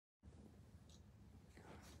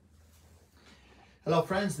Hello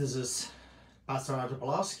friends, this is Pastor Artur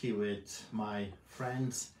Pawlowski with my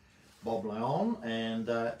friend Blayone, and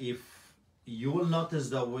if you will notice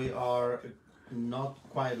that we are not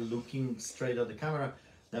quite looking straight at the camera,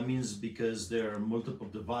 that means because there are multiple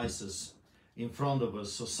devices in front of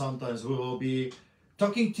us, so sometimes we will be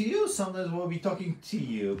talking to you, sometimes we'll be talking to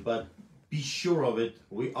you, but be sure of it,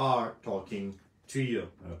 we are talking to you.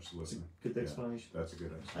 Absolutely. Good explanation. Yeah, that's a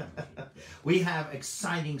good explanation. Yeah. We have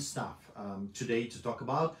exciting stuff today to talk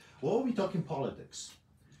about. Well, we're talking politics.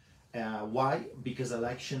 Why? Because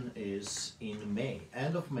election is in May.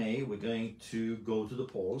 End of May, we're going to go to the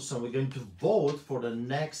polls and we're going to vote for the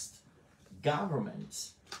next government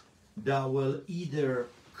that will either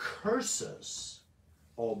curse us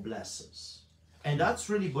or bless us. And that's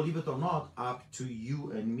really, believe it or not, up to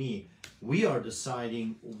you and me. We are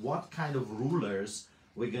deciding what kind of rulers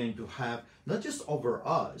we're going to have, not just over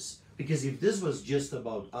us, because if this was just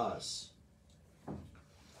about us,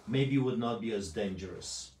 maybe it would not be as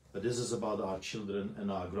dangerous. But this is about our children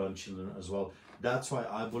and our grandchildren as well. That's why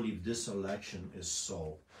I believe this election is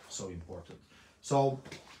so important. So,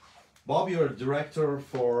 Bob, you're a director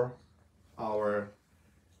for our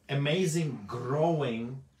amazing,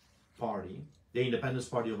 growing party, the Independence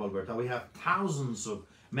Party of Alberta. We have thousands of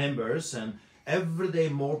members, and every day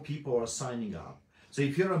more people are signing up. So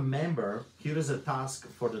if you're a member, here is a task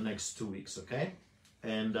for the next 2 weeks, okay?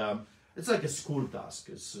 And it's like a school task.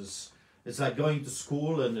 It's like going to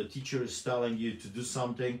school and the teacher is telling you to do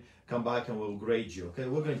something, come back and we'll grade you, okay?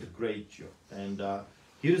 We're going to grade you. And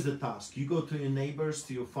here's the task. You go to your neighbors,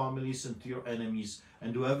 to your families, and to your enemies,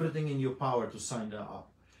 and do everything in your power to sign them up.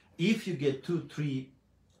 If you get 2-3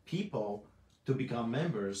 people to become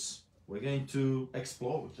members, we're going to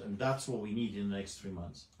explode, and that's what we need in the next 3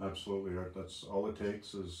 months. Absolutely, Art. That's all it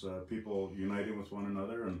takes is people uniting with one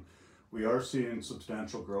another, and we are seeing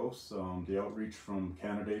substantial growth. The outreach from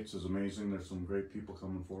candidates is amazing. There's some great people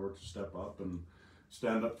coming forward to step up and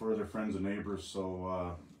stand up for their friends and neighbors.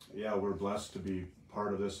 So yeah, we're blessed to be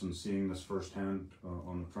part of this and seeing this firsthand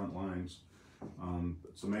on the front lines.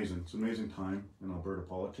 It's amazing. It's an amazing time in Alberta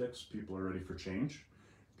politics. People are ready for change.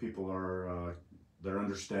 People are they're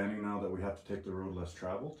understanding now that we have to take the road less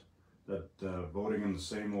traveled, that voting in the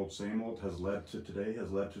same old has led to today,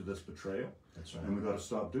 has led to this betrayal. That's right. And we've got to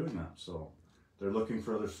stop doing that. So they're looking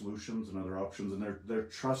for other solutions and other options, and they're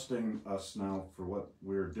trusting us now for what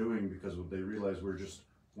we're doing because they realize we're just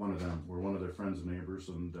one of them. We're one of their friends and neighbors,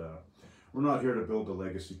 and we're not here to build a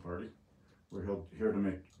legacy party. We're here to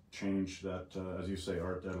make change that, as you say,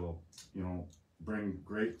 Art, that'll, bring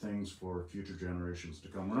great things for future generations to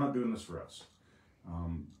come. We're not doing this for us.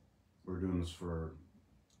 We're doing this for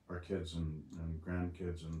our kids and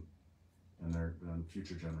grandkids and their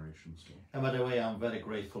future generations. So. And by the way, I'm very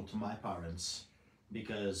grateful to my parents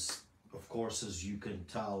because, of course, as you can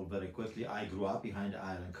tell very quickly, I grew up behind the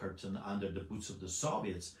Iron Curtain under the boots of the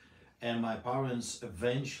Soviets. And my parents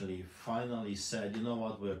eventually, finally said, you know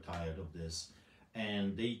what, we're tired of this.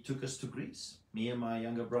 And they took us to Greece, me and my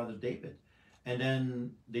younger brother, David. And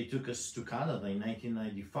then they took us to Canada in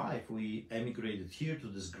 1995. We emigrated here to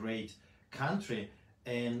this great country.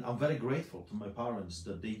 And I'm very grateful to my parents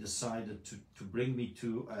that they decided to bring me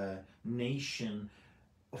to a nation,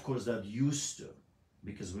 of course, that used to,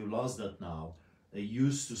 because we lost that now, they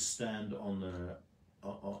used to stand on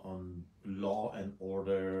law and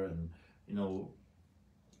order. And,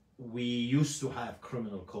 we used to have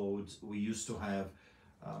criminal codes. We used to have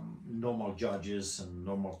normal judges and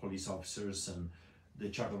normal police officers and the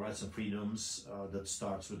Charter of Rights and Freedoms that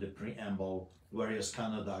starts with the preamble, whereas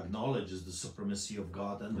Canada acknowledges the supremacy of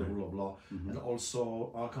God and the rule of law, and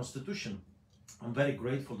also our Constitution. I'm very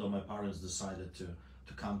grateful that my parents decided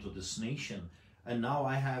to come to this nation. And now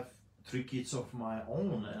I have 3 kids of my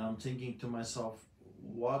own, and I'm thinking to myself,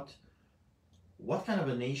 what kind of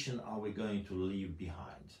a nation are we going to leave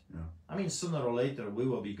behind? Yeah. I mean, sooner or later we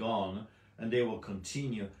will be gone and they will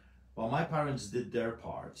continue. Well, my parents did their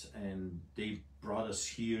part and they brought us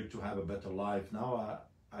here to have a better life. Now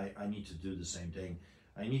I need to do the same thing.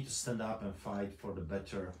 I need to stand up and fight for the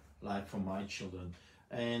better life for my children.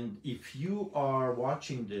 And if you are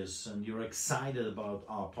watching this and you're excited about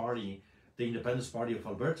our party, the Independence Party of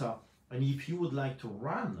Alberta, and if you would like to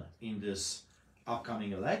run in this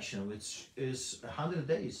upcoming election, which is 100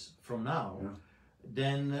 days from now,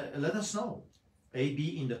 then let us know.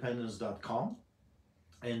 abindependence.com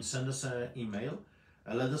and send us an email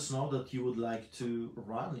and let us know that you would like to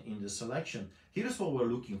run in this election. Here's what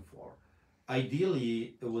we're looking for.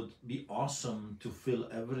 Ideally, it would be awesome to fill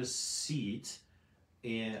every seat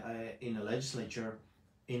in a legislature,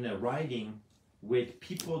 in a riding, with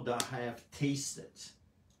people that have tasted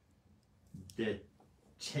the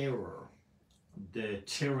terror, the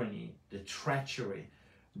tyranny, the treachery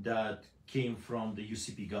that came from the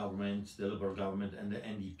UCP government, the Liberal government, and the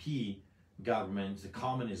NDP government, the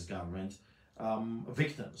communist government,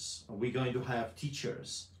 victims. We're going to have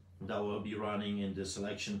teachers that will be running in this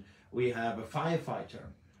election. We have a firefighter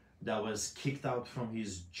that was kicked out from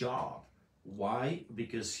his job. Why?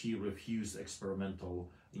 Because he refused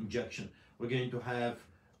experimental injection. We're going to have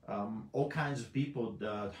all kinds of people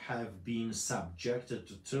that have been subjected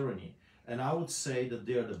to tyranny. And I would say that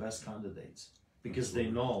they are the best candidates because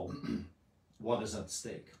Absolutely. they know what is at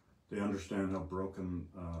stake. They understand how broken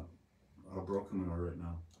we are right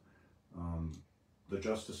now. The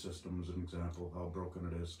justice system is an example of how broken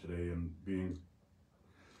it is today. And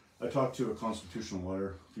I talked to a constitutional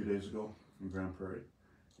lawyer a few days ago in Grand Prairie,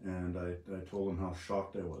 and I told him how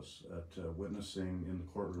shocked I was at witnessing in the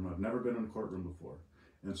courtroom. I've never been in a courtroom before.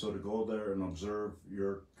 And so to go there and observe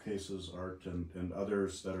your cases, Art, and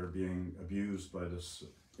others that are being abused by this,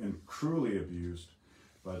 and cruelly abused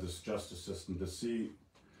by this justice system, to see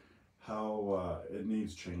how it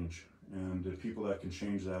needs change. And the people that can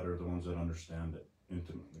change that are the ones that understand it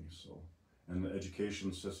intimately. So, and the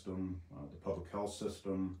education system, the public health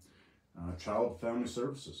system, child family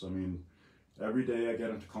services. I mean, every day I get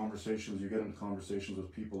into conversations, you get into conversations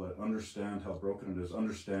with people that understand how broken it is,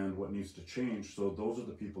 understand what needs to change. So those are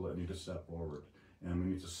the people that need to step forward. And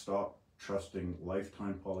we need to stop trusting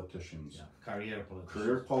lifetime politicians. Yeah,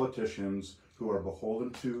 career politicians who are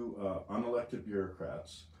beholden to unelected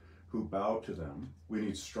bureaucrats who bow to them. We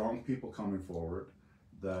need strong people coming forward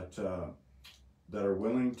that are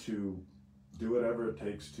willing to do whatever it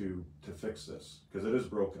takes to fix this, because it is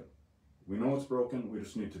broken. We know it's broken. We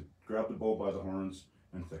just need to grab the bull by the horns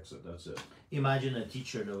and fix it. That's it. Imagine a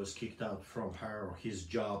teacher that was kicked out from her or his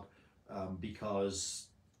job because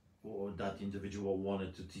that individual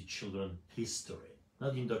wanted to teach children history,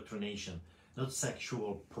 not indoctrination, not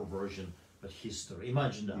sexual perversion, but history.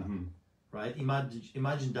 Imagine that, right?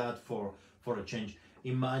 Imagine that for a change.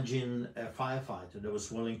 Imagine a firefighter that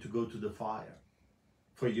was willing to go to the fire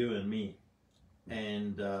for you and me,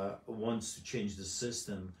 and wants to change the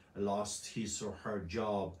system, lost his or her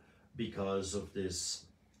job because of this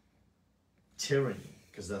tyranny,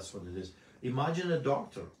 because that's what it is. Imagine a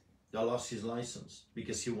doctor that lost his license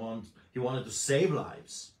because he wanted to save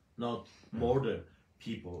lives, not murder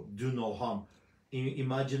people, do no harm.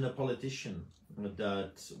 Imagine a politician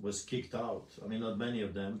that was kicked out. I mean, not many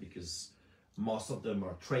of them, because most of them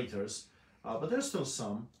are traitors, but there's still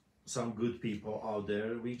some good people out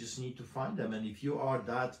there. We just need to find them. And if you are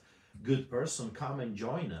that good person, come and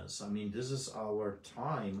join us. I mean, this is our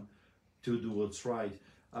time to do what's right.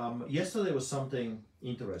 Yesterday was something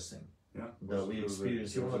interesting that we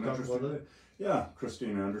experienced. You want to talk about it? Yeah,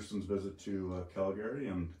 Christine Anderson's visit to Calgary,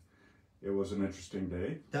 and it was an interesting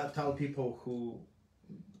day. Tell people who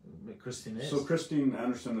Christine is. So Christine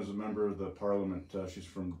Anderson is a member of the parliament. She's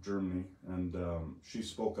from Germany, and she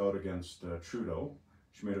spoke out against Trudeau.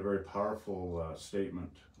 She made a very powerful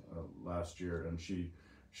statement last year, and she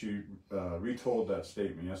retold that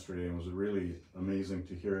statement yesterday, and it was really amazing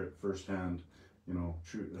to hear it firsthand. You know,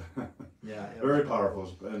 yeah, very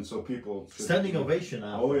powerful, and so people standing ovation.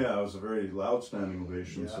 Oh yeah, it was a very loud standing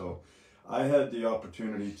ovation. Yeah. So I had the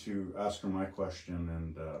opportunity to ask her my question,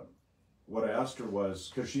 and what I asked her was,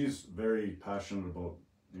 because she's very passionate about,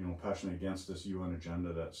 passionate against this UN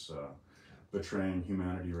agenda that's betraying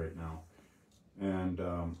humanity right now. And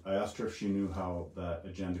I asked her if she knew how that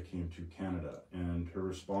agenda came to Canada, and her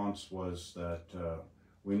response was that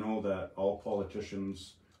we know that all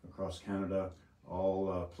politicians across Canada,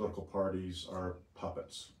 all political parties are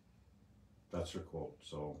puppets. That's her quote.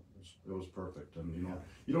 So it was perfect. And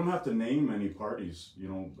you don't have to name any parties,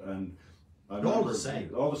 and all the same.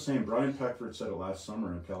 All the same. Brian Peckford said it last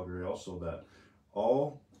summer in Calgary also, that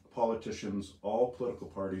all politicians, all political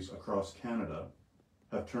parties across Canada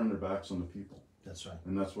have turned their backs on the people. That's right.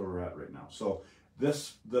 And that's where we're at right now. So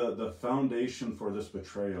the foundation for this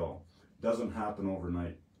betrayal doesn't happen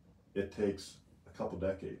overnight. It takes a couple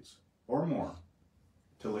decades or more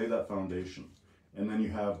to lay that foundation. And then you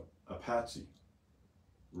have a patsy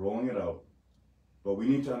rolling it out. But we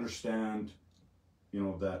need to understand,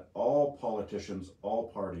 that all politicians, all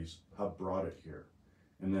parties have brought it here.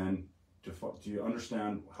 And then to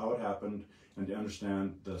understand how it happened, and to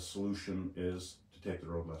understand the solution is to take the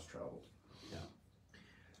road less traveled. Yeah.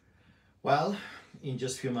 Well, in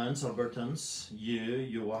just a few months, Albertans,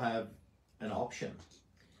 you will have an option.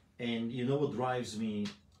 And what drives me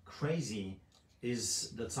crazy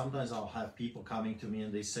is that sometimes I'll have people coming to me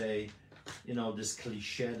and they say, this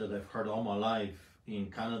cliche that I've heard all my life in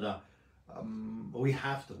Canada,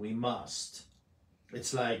 we must.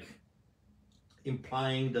 It's like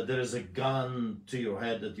implying that there is a gun to your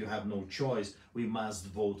head that you have no choice. We must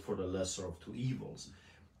vote for the lesser of two evils.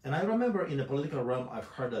 And I remember in the political realm, I've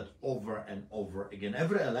heard that over and over again.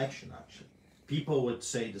 Every election, actually, people would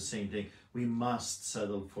say the same thing. We must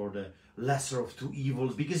settle for the lesser of two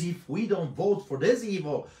evils, because if we don't vote for this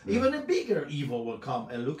evil, even a bigger evil will come.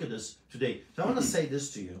 And look at this today. So I want to say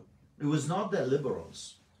this to you. It was not the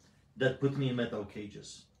liberals that put me in metal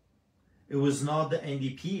cages. It was not the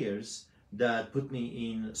NDPers that put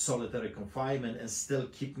me in solitary confinement and still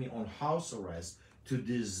keep me on house arrest to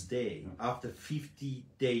this day, after 50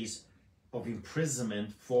 days of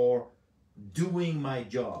imprisonment for doing my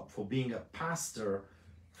job, for being a pastor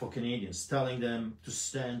for Canadians, telling them to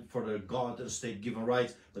stand for their God and state-given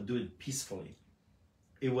rights, but do it peacefully.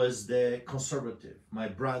 It was the conservative, my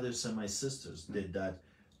brothers and my sisters did that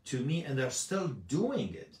to me, and they're still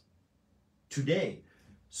doing it today.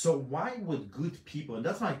 So why would good people, and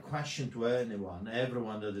that's my question to anyone,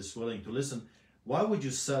 everyone that is willing to listen, why would you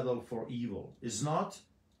settle for evil? Is not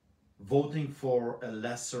voting for a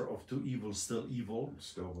lesser of two evils still evil? I'm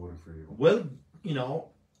still voting for evil. Well, you know,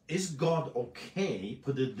 is God okay,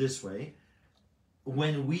 put it this way,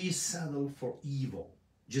 when we settle for evil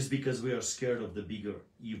just because we are scared of the bigger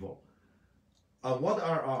evil? What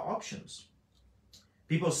are our options?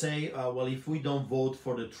 People say, well, if we don't vote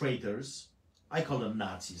for the traitors, I call them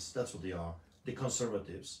Nazis, that's what they are, the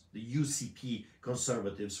conservatives, the UCP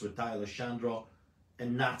conservatives with Tyler Shandro,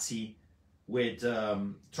 and Nazi with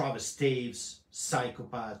Travis Taves,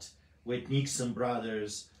 psychopath, with Nixon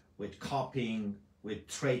brothers, with Copping, with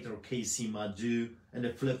traitor Casey Madu, and the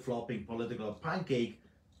flip-flopping political pancake,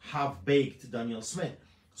 half-baked Daniel Smith.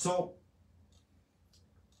 So,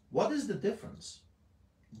 what is the difference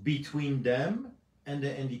between them and the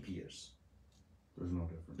NDPers? There's no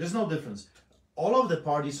difference. There's no difference. All of the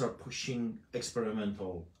parties are pushing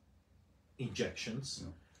experimental injections.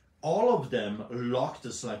 Yeah. All of them locked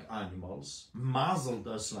us like animals, muzzled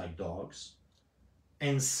us like dogs,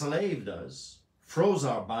 enslaved us, froze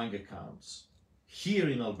our bank accounts, here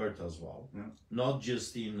in Alberta as well, not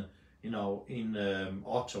just in, you know, in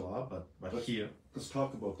Ottawa, but here. Let's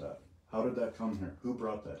talk about that. How did that come here? Who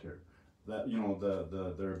brought that here? That, you know,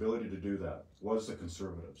 their ability to do that was the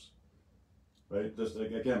Conservatives. Right? This,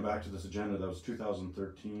 again, back to this agenda, that was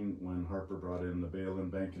 2013 when Harper brought in the bail-in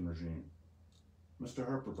banking regime. Mr.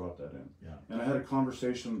 Harper brought that in. Yeah. And I had a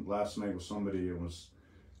conversation last night with somebody. It was,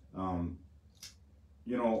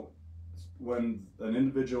 you know, when an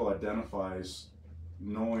individual identifies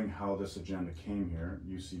knowing how this agenda came here,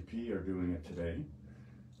 UCP are doing it today,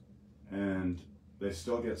 and they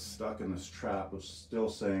still get stuck in this trap of still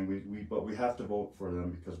saying, but we have to vote for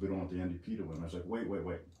them because we don't want the NDP to win. I was like,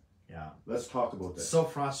 wait. Yeah. Let's talk about this. So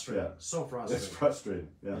frustrating. Yeah. So frustrating. It's frustrating.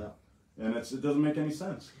 Yeah. And it doesn't make any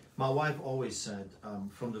sense. My wife always said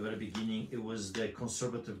from the very beginning, it was the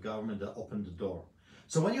conservative government that opened the door.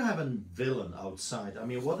 So when you have a villain outside, I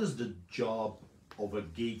mean, what is the job of a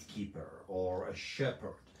gatekeeper or a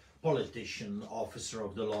shepherd, politician, officer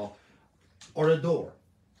of the law, or a door?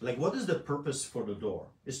 Like, what is the purpose for the door?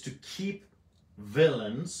 Is to keep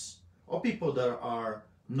villains or people that are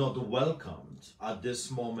not welcomed at this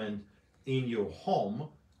moment in your home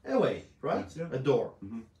away, right? Yeah. A door.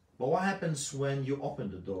 Mm-hmm. But what happens when you open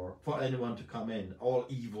the door for anyone to come in? All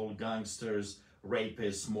evil gangsters,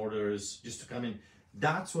 rapists, murderers, just to come in.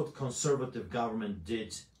 That's what conservative government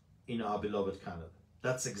did in our beloved Canada.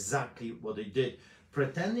 That's exactly what they did.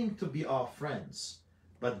 Pretending to be our friends,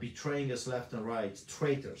 but betraying us left and right,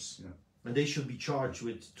 traitors. Yeah. And they should be charged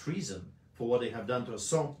with treason for what they have done to us.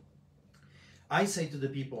 So I say to the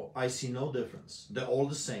people, I see no difference. They're all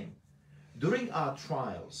the same. During our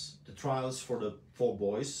trials, the trials for the 4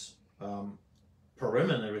 boys,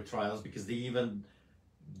 preliminary trials, because they even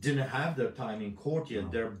didn't have their time in court yet,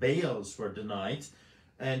 their bails were denied.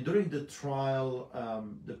 And during the trial,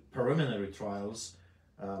 the preliminary trials,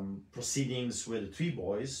 proceedings with the 3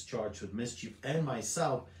 boys charged with mischief and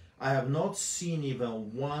myself, I have not seen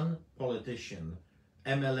even one politician,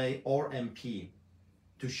 MLA or MP,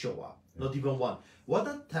 to show up. Not even one. What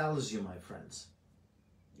that tells you, my friends,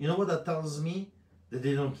 you know what that tells me? That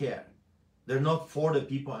they don't care. They're not for the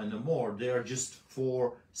people anymore. They are just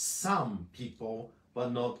for some people,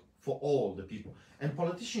 but not for all the people. And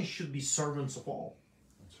politicians should be servants of all.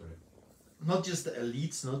 That's right. Not just the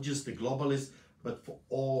elites, not just the globalists, but for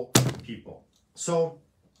all people. So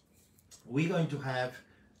we're going to have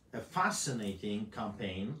a fascinating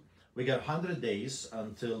campaign. We got 100 days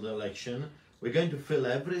until the election. We're going to fill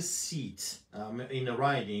every seat in a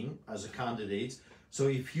riding as a candidate. So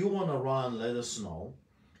if you want to run, let us know.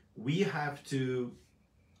 We have to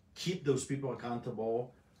keep those people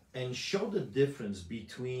accountable, and show the difference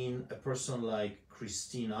between a person like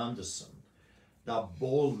Christine Anderson that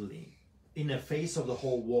boldly, in the face of the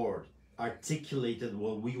whole world, articulated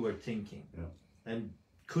what we were thinking. Yeah. And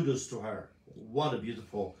kudos to her. What a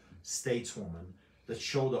beautiful stateswoman that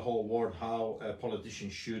showed the whole world how a politician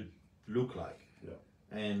should look like, yeah,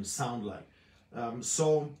 and sound like.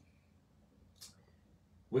 So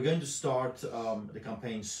we're going to start the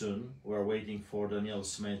campaign soon. We're waiting for Danielle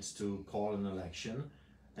Smith to call an election,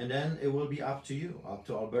 and then it will be up to you, up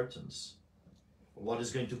to Albertans. What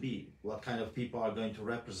is going to be? What kind of people are going to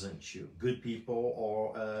represent you? Good people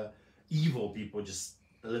or evil people, just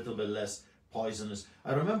a little bit less poisonous?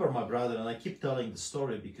 I remember my brother, and I keep telling the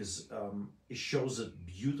story because it shows it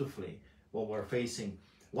beautifully what we're facing.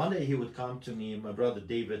 One day he would come to me, my brother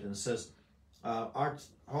David, and says, Art,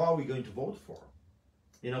 how are we going to vote for?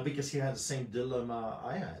 You know, because he had the same dilemma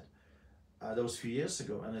I had. That was a few years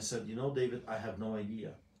ago. And I said, you know, David, I have no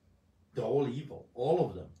idea. They're all evil, all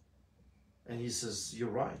of them. And he says, you're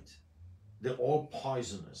right. They're all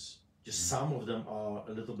poisonous. Just some of them are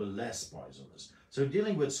a little bit less poisonous. So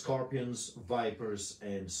dealing with scorpions, vipers,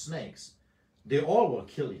 and snakes, they all will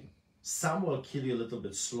kill you. Some will kill you a little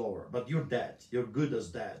bit slower, but you're dead. You're good as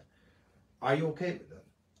dead. Are you okay with that?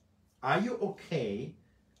 Are you okay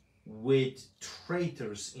with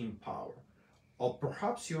traitors in power? Or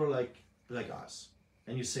perhaps you're like us,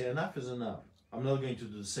 and you say, enough is enough. I'm not going to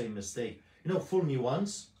do the same mistake. You know, fool me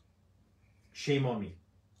once, shame on me.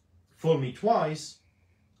 Fool me twice.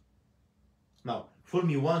 Now, fool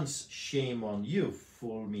me once, shame on you.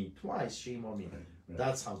 Fool me twice, shame on me. Right. Yeah.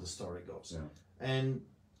 That's how the story goes. Yeah. And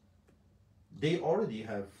they already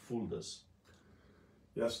have fooled us.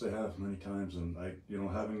 Yes, they have many times, and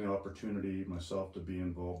having the opportunity myself to be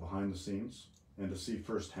involved behind the scenes and to see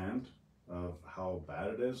firsthand of how bad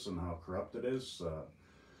it is and how corrupt it is,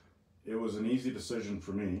 it was an easy decision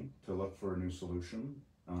for me to look for a new solution.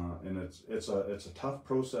 And it's a tough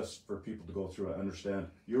process for people to go through. I understand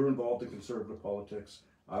you're involved in conservative politics.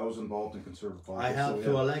 I was involved in conservative politics. I helped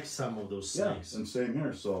to elect some of those snakes. Yeah, and same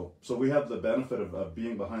here. So we have the benefit of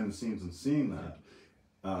being behind the scenes and seeing that.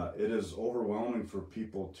 It is overwhelming for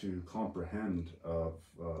people to comprehend of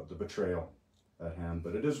the betrayal at hand,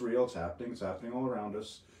 but it is real. It's happening. It's happening all around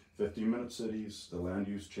us. 15-minute cities, the land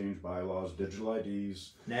use change bylaws, digital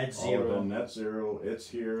IDs, net all zero. of them, net zero. It's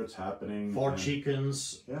here. It's happening. 4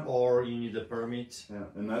 chickens, yeah, or you need a permit. Yeah,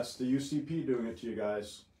 and that's the UCP doing it to you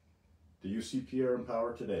guys. The UCP are in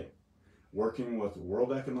power today, working with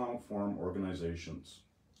World Economic Forum organizations.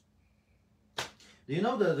 Do you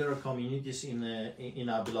know that there are communities in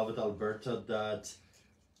our beloved Alberta that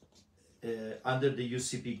under the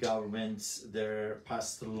UCP government, they're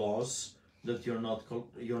passed laws that you're not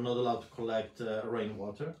allowed to collect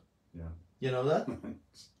rainwater? Yeah. You know that?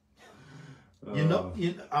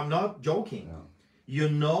 I'm not joking. Yeah. You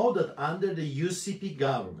know that under the UCP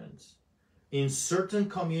government, in certain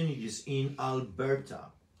communities in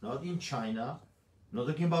Alberta, not in China, not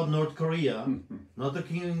talking about North Korea, not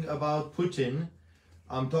talking about Putin,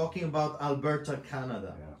 I'm talking about Alberta,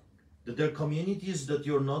 Canada. Yeah. That there are communities that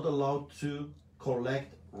you're not allowed to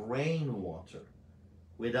collect rainwater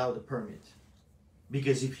without a permit.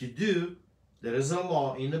 Because if you do, there is a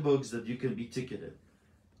law in the books that you can be ticketed.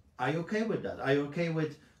 Are you okay with that? Are you okay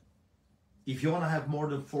with, if you want to have more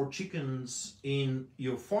than 4 chickens in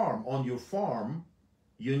your farm, on your farm,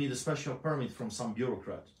 you need a special permit from some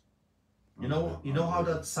bureaucrat? You know how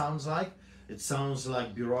that sounds like? It sounds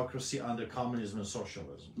like bureaucracy under communism and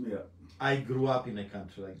socialism. Yeah. I grew up in a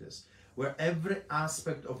country like this, where every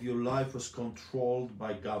aspect of your life was controlled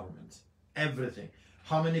by government. Everything.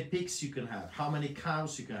 How many pigs you can have, how many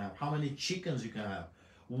cows you can have, how many chickens you can have,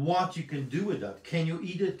 what you can do with that. Can you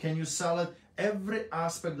eat it? Can you sell it? Every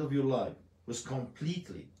aspect of your life was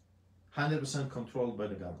completely 100% controlled by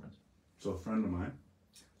the government. So a friend of mine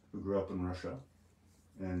who grew up in Russia,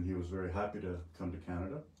 and he was very happy to come to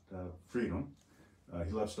Canada to have freedom.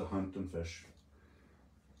 He loves to hunt and fish.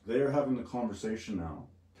 They are having the conversation now,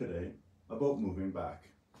 today, about moving back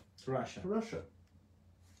To Russia. to Russia.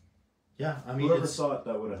 Yeah, I mean, Whoever thought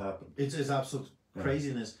that would have happened? it's absolute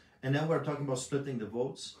craziness. And then we're talking about splitting the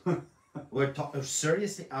votes.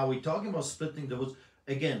 Seriously, are we talking about splitting the votes?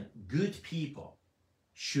 Again, good people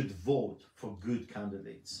should vote for good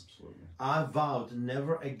candidates. Absolutely. I vowed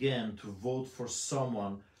never again to vote for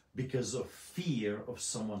someone because of fear of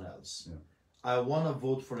someone else. Yeah. I want to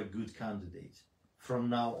vote for a good candidate from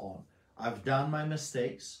now on. I've done my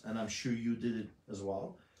mistakes, and I'm sure you did it as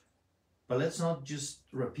well. But let's not just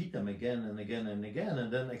repeat them again and again and again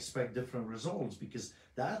and then expect different results, because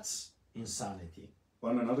that's insanity.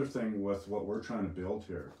 Well, and another thing with what we're trying to build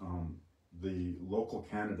here, the local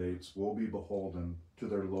candidates will be beholden to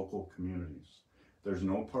their local communities. There's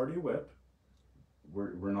no party whip.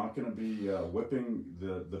 We're not going to be whipping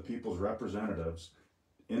the people's representatives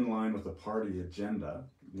in line with the party agenda.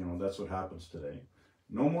 You know, that's what happens today.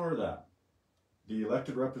 No more of that. The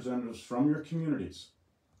elected representatives from your communities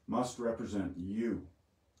must represent you,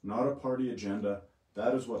 not a party agenda.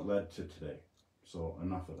 That is what led to today. So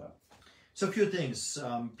enough of that. So a few things.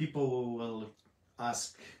 People will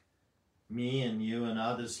ask me and you and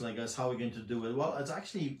others like us, how are we going to do it? Well, it's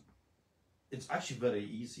actually very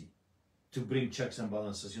easy to bring checks and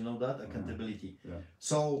balances. You know that? Accountability. Yeah.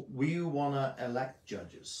 So we want to elect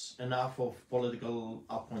judges, enough of political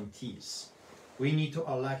appointees. We need to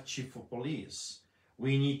elect chief of police.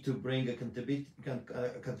 We need to bring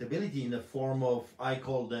accountability in the form of, I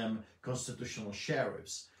call them constitutional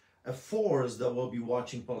sheriffs, a force that will be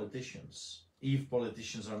watching politicians if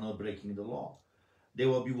politicians are not breaking the law. They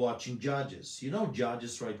will be watching judges. You know,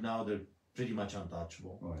 judges right now, they're pretty much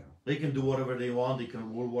untouchable. Oh, yeah. They can do whatever they want. They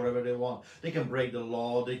can rule whatever they want. They can break the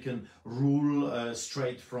law. They can rule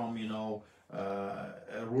straight from, you know,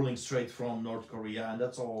 ruling straight from North Korea, and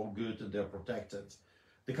that's all good and they're protected.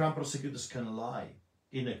 The crown prosecutors can lie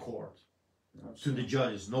in a court to the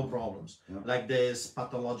judges, no problems. Yeah. Like this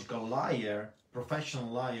pathological liar,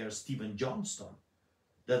 professional liar, Stephen Johnston,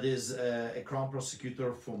 that is a crown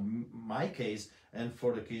prosecutor for my case and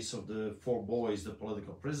for the case of the 4 boys, the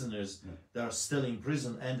political prisoners that are still in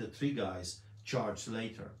prison, and the 3 guys charged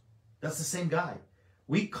later. That's the same guy.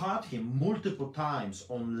 We caught him multiple times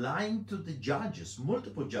on lying to the judges,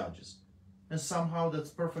 multiple judges, and somehow that's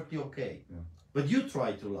perfectly okay. Yeah. But you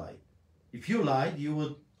try to lie. If you lied, you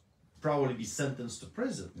would probably be sentenced to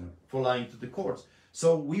prison for lying to the courts.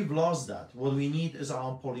 So we've lost that. What we need is our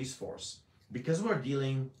own police force, because we're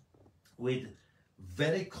dealing with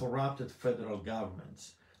very corrupted federal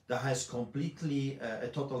government that has completely a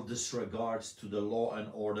total disregard to the law and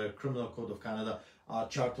order, Criminal Code of Canada,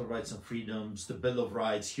 Charter of Rights and Freedoms, the Bill of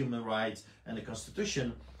Rights, Human Rights, and the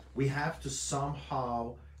Constitution. We have to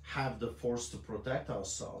somehow have the force to protect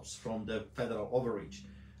ourselves from the federal overreach.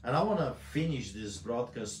 And I want to finish this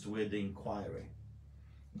broadcast with the inquiry,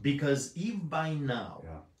 because if by now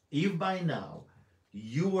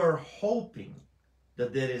you are hoping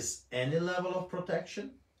that there is any level of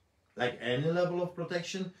protection,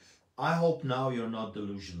 I hope now you're not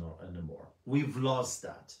delusional anymore. We've lost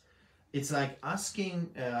that. It's like asking,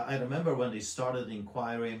 I remember when they started the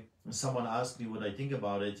inquiry and someone asked me what I think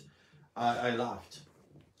about it, I laughed.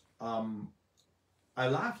 I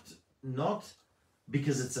laughed not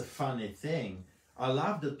because it's a funny thing. I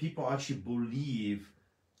laughed that people actually believe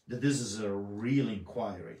that this is a real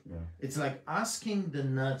inquiry. Yeah. It's like asking the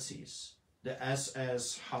Nazis, the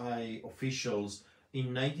SS high officials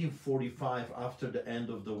in 1945 after the end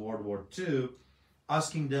of the World War II,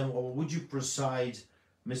 asking them, oh, would you preside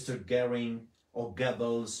Mr. Goering or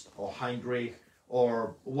Goebbels or Heinrich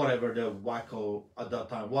or whatever the wacko at that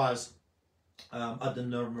time was at the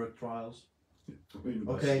Nuremberg trials?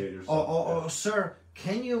 Okay, sir,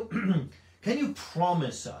 can you can you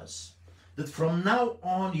promise us that from now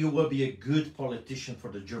on you will be a good politician for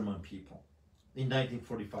the German people in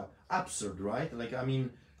 1945? Absurd, right? Like, I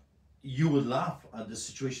mean, you would laugh at the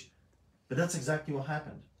situation, but that's exactly what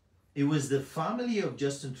happened. It was the family of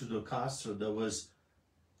Justin Trudeau Castro that was,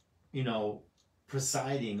 you know,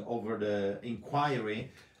 presiding over the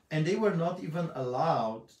inquiry, and they were not even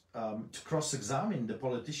allowed to cross-examine the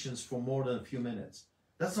politicians for more than a few minutes.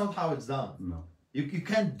 That's not how it's done. No. You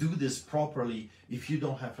can't do this properly if you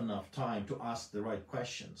don't have enough time to ask the right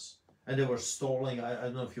questions. And they were stalling. I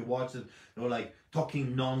don't know if you watched it. They were like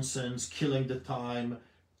talking nonsense, killing the time,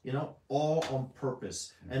 you know, all on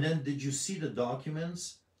purpose. And then did you see the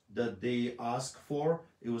documents that they asked for?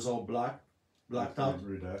 It was all blacked out.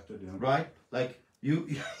 Redacted, yeah. Right? Like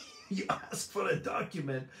you ask for a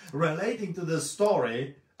document relating to the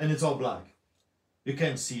story and it's all black. You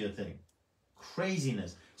can't see a thing.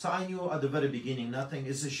 Craziness. So I knew at the very beginning nothing.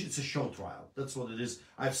 It's a show trial. That's what it is.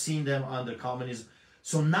 I've seen them under communism.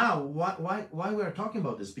 So now, why we're talking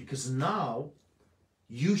about this? Because now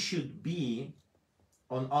you should be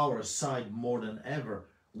on our side more than ever.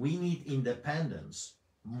 We need independence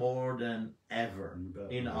more than ever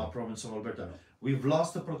in our province of Alberta. We've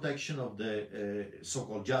lost the protection of the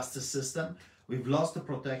so-called justice system. We've lost the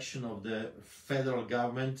protection of the federal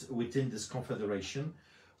government within this confederation.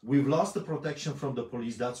 We've lost the protection from the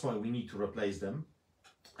police. That's why we need to replace them.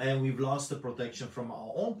 And we've lost the protection from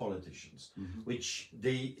our own politicians, which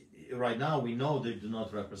right now we know they do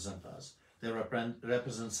not represent us. They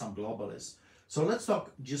represent some globalists. So let's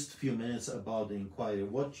talk just a few minutes about the inquiry.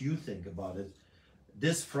 What you think about it?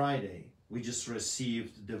 This Friday, we just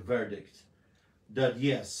received the verdict that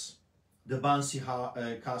yes, the bouncy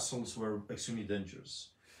castles were extremely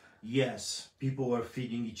dangerous. Yes, people were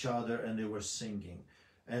feeding each other and they were singing.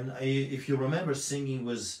 And if you remember, singing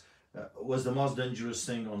was the most dangerous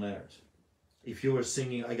thing on earth. If you were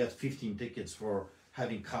singing, I got 15 tickets for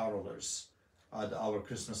having carolers at our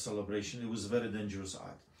Christmas celebration. It was a very dangerous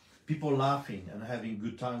act. People laughing and having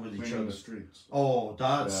good time with each other. the streets. Oh,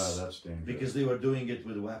 that's dangerous. Because they were doing it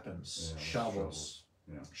with weapons, Yeah, shovels.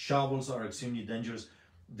 Yeah. Shovels are extremely dangerous.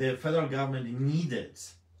 The federal government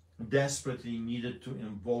desperately needed to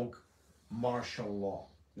invoke martial law.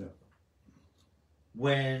 Yeah.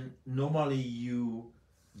 When normally you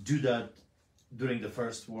do that during the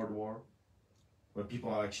First World War, where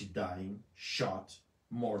people are actually dying, shot,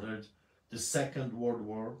 murdered. The Second World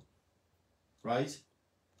War, right?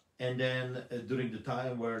 And then during the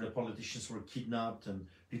time where the politicians were kidnapped and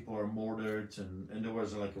people were murdered and there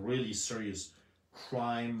was like a really serious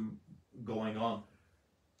crime going on.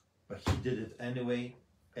 But he did it anyway.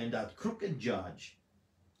 And that crooked judge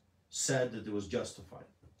said that it was justified.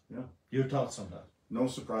 Yeah. Your thoughts on that? No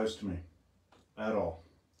surprise to me at all.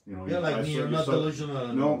 You know, You're like me, you're not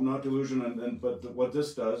delusional. No, not delusional. But what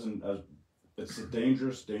this does, and it's a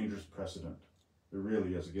dangerous precedent. It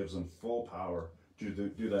really is. It gives them full power to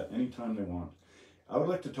do that anytime they want. I would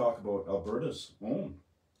like to talk about Alberta's own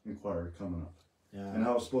inquiry coming up. Yeah. And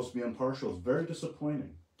how it's supposed to be impartial. It's very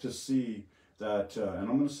disappointing to see that, and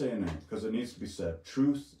I'm going to say a name because it needs to be said,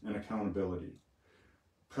 truth and accountability.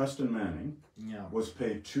 Preston Manning was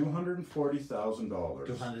paid $240,000.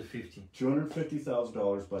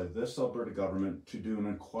 $250,000 by this Alberta government to do an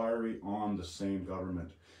inquiry on the same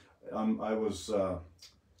government. I was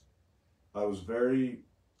very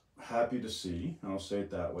happy to see, and I'll say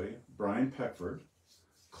it that way, Brian Peckford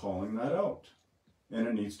calling that out. And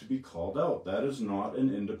it needs to be called out. That is not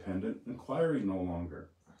an independent inquiry no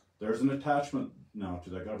longer. There's an attachment now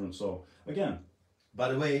to that government. So, again. By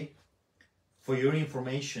the way, for your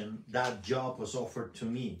information, that job was offered to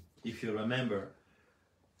me. If you remember,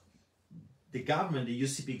 the government, the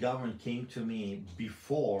UCP government came to me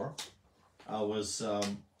before I was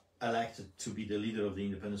elected to be the leader of the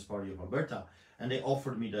Independence Party of Alberta, and they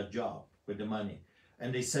offered me that job with the money.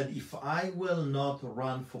 And they said, if I will not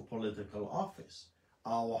run for political office,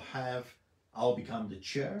 I'll become the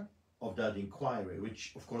chair of that inquiry,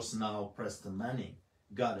 which of course now Preston Manning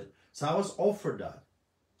got it. So I was offered that.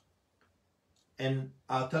 And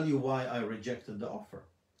I'll tell you why I rejected the offer.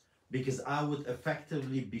 Because I would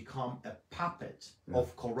effectively become a puppet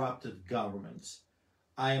of corrupted governments.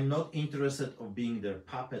 I am not interested in being their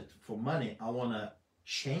puppet for money. I want to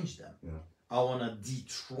change them. Yeah. I want to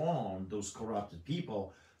dethrone those corrupted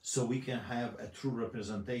people so we can have a true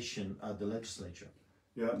representation at the legislature.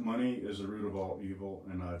 Yeah, money is the root of all evil,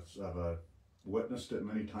 and I've witnessed it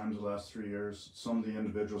many times the last 3 years. Some of the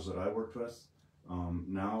individuals that I worked with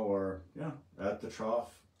now are at the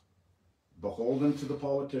trough, beholden to the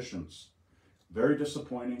politicians. Very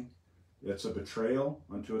disappointing. It's a betrayal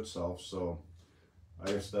unto itself. So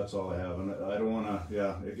I guess that's all I have. And I don't want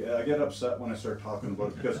to, I get upset when I start talking about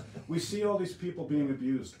it because we see all these people being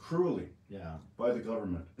abused cruelly by the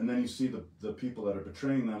government. And then you see the people that are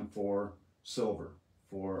betraying them for silver,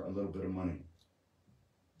 for a little bit of money.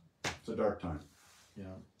 It's a dark time.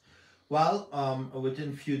 Yeah. Well, within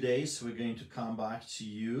a few days, we're going to come back to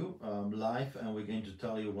you live, and we're going to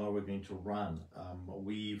tell you where we're going to run.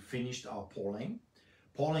 We finished our polling.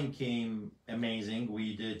 Polling came amazing.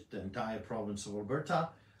 We did the entire province of Alberta,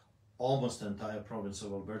 almost the entire province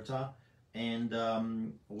of Alberta, and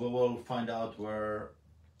we will find out where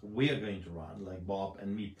we are going to run, like Bob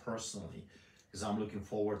and me personally, because I'm looking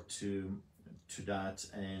forward to that,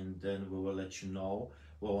 and then we will let you know.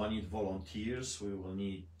 We will need volunteers, we will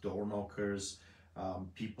need door knockers,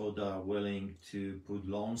 people that are willing to put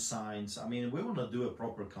lawn signs. I mean, we want to do a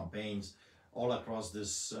proper campaigns all across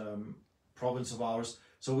this province of ours.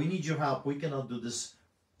 So we need your help. We cannot do this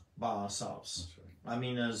by ourselves. That's right. I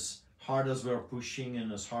mean, as hard as we are pushing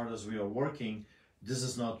and as hard as we are working, this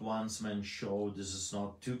is not one man's show. This is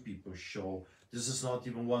not two people's show. This is not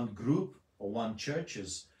even one group or one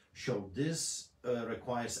church's show. This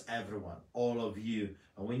requires everyone, all of you,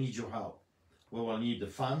 and we need your help. We will need the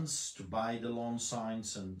funds to buy the lawn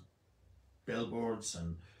signs and billboards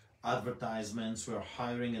and advertisements. We're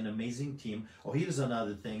hiring an amazing team. Oh, here's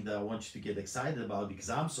another thing that I want you to get excited about, because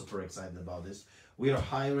I'm super excited about this. We are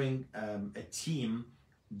hiring a team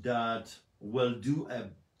that will do a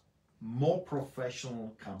more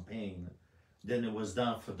professional campaign than it was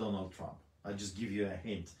done for Donald Trump. I'll just give you a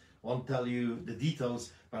hint. Won't tell you the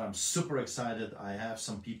details, but I'm super excited. I have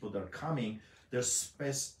some people that are coming. They're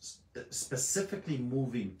specifically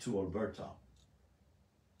moving to Alberta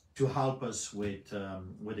to help us with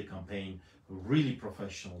the campaign. A really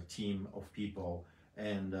professional team of people,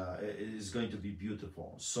 and it is going to be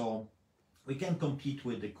beautiful. So we can compete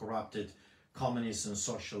with the corrupted communist and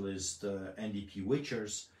socialist NDP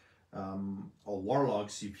witchers, or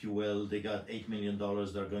warlocks, if you will. They got $8 million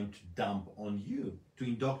they're going to dump on you to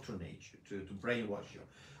indoctrinate you, to brainwash you.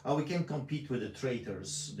 We can compete with the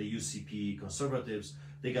traitors, the UCP conservatives.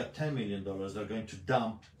 They got $10 million they're going to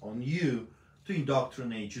dump on you to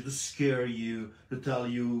indoctrinate you, to scare you, to tell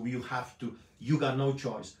you you got no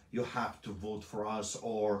choice, you have to vote for us,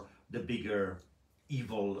 or the bigger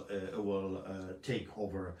evil will take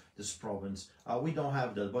over this province. We don't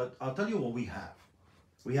have that, but I'll tell you what we have.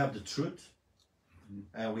 We have the truth,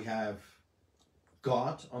 and we have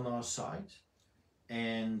God on our side,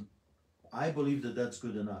 and I believe that that's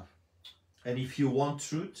good enough. And if you want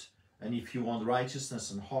truth, and if you want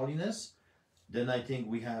righteousness and holiness, then I think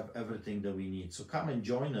we have everything that we need. So come and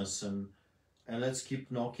join us, and let's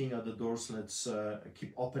keep knocking at the doors. Let's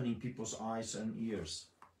keep opening people's eyes and ears.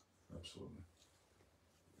 Absolutely.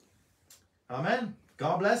 Amen.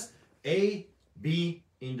 God bless.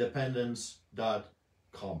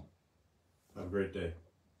 abindependence.com. Have a great day.